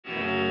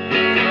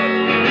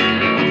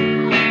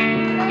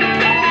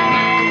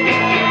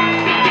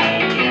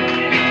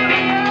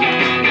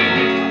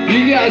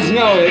guys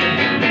know it.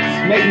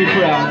 It's making me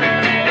proud.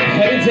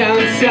 Headed down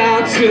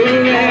south to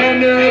the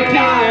land of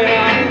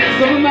pine.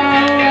 From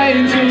my way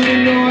to the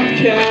North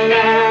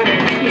Carolina.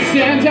 I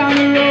stand down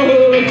the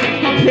road.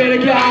 I pray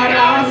to God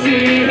I'll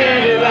see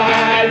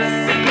headlights.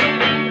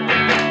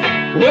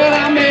 Well,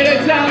 I made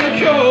it down the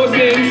coast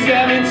in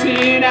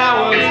 17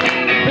 hours.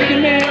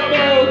 Picking me up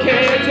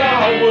bouquets,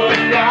 dogwood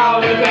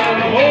flowers.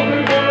 I'm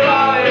hoping for a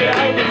ride.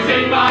 I can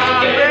see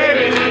my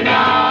baby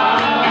tonight.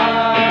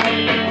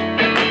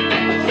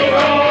 So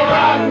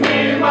rock me,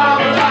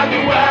 mama, like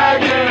a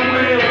wagon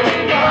wheel.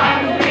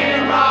 Rock me,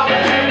 mama,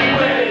 any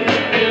way you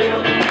feel.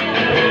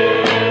 Oh,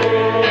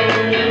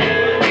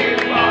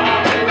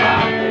 mama,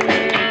 rock me.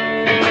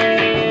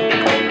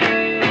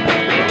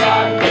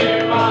 Rock me,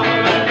 mama,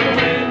 like the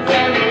winds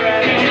and the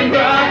rain.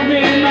 Rock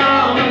me,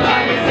 mama,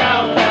 like a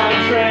southbound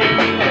train.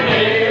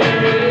 Hey,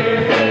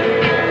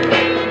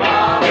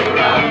 mama,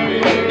 rock me.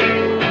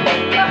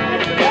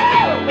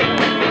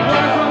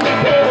 Right from the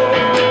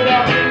cold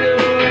up in New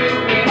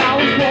England, I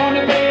was born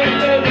to be a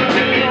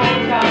favorite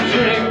long-time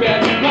string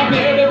band. My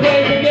baby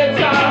plays the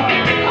guitar,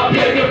 I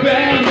play the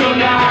banjo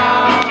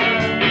now.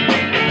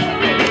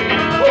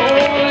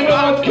 Oh, the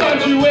North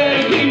Country where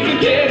the kings are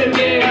getting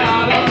me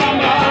out. I found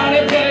my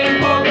honey playing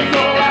poker,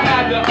 so I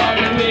had to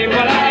underneath.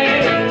 But I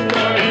ain't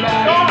going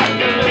back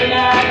to living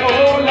that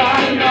old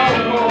life no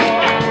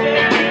more.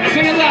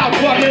 Sing it loud,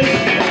 fuckers.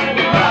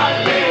 Rock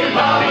me,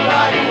 mama,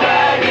 like a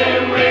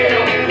wagon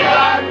wheel.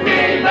 Rock me,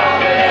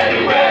 mama,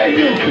 any way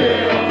you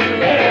feel.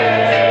 Hey,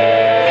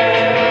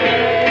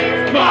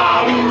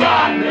 mama,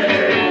 rock me.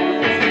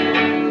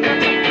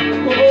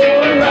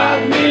 Oh, rock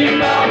me,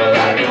 mama,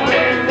 like the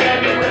winds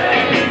and the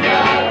rain.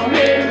 Rock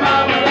me,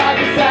 mama, like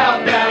a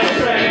southbound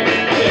train.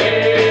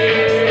 Hey,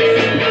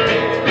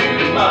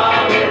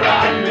 mama,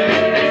 rock me.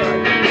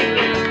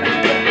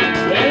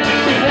 When I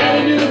was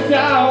headed to the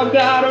south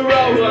without a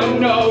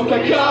Roanoke, I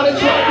caught a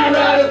truck and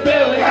ride a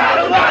Billy. Had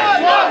a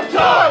white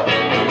talk.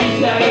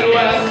 East headed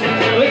west,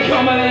 the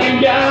Cumberland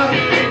Gap,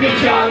 the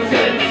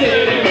Johnson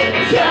City,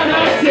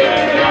 Tennessee.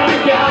 I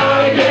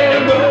gotta get a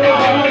move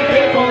on,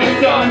 fit for the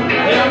sun.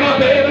 And my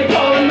baby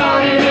calling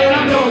mine, and I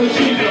know that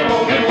she's the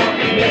only one.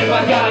 And if I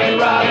got it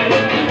right,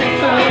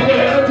 I'm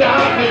gonna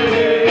die for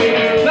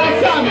you. Last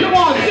time, come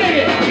on, sing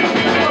it.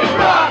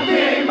 Rock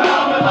me,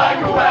 mama,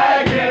 like a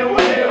wagon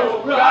wheel.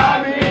 Rock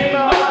me,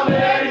 mama,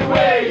 any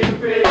way you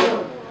feel.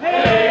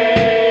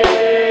 Hey,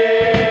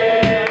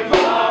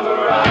 mama,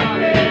 rock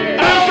me.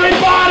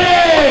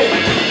 Everybody!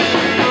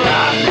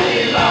 Rock me,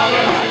 mama,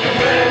 like the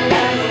wind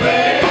and the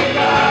rain.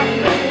 Rock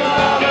me,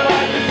 mama,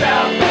 like the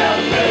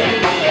southbound train.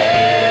 Hey,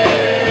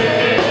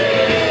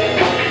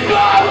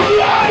 mama,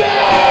 rock me!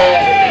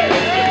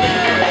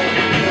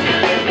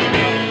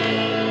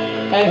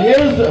 And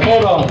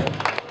hold on.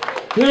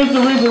 Here's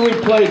the reason we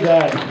played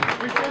that.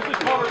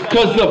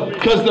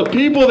 Because the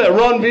people that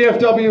run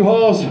VFW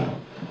halls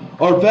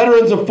are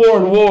veterans of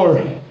foreign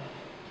war,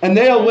 and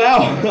they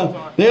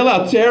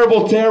allow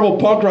terrible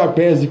punk rock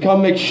bands to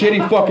come make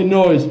shitty fucking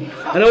noise.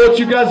 And I want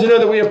you guys to know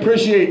that we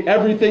appreciate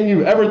everything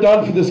you've ever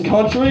done for this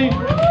country,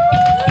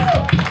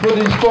 for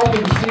these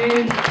fucking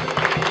scenes,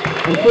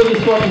 and for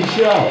this fucking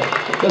show.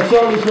 That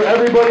song is for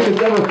everybody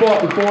that's ever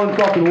fought in foreign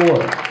fucking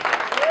war.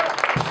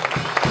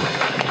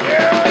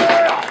 Yeah.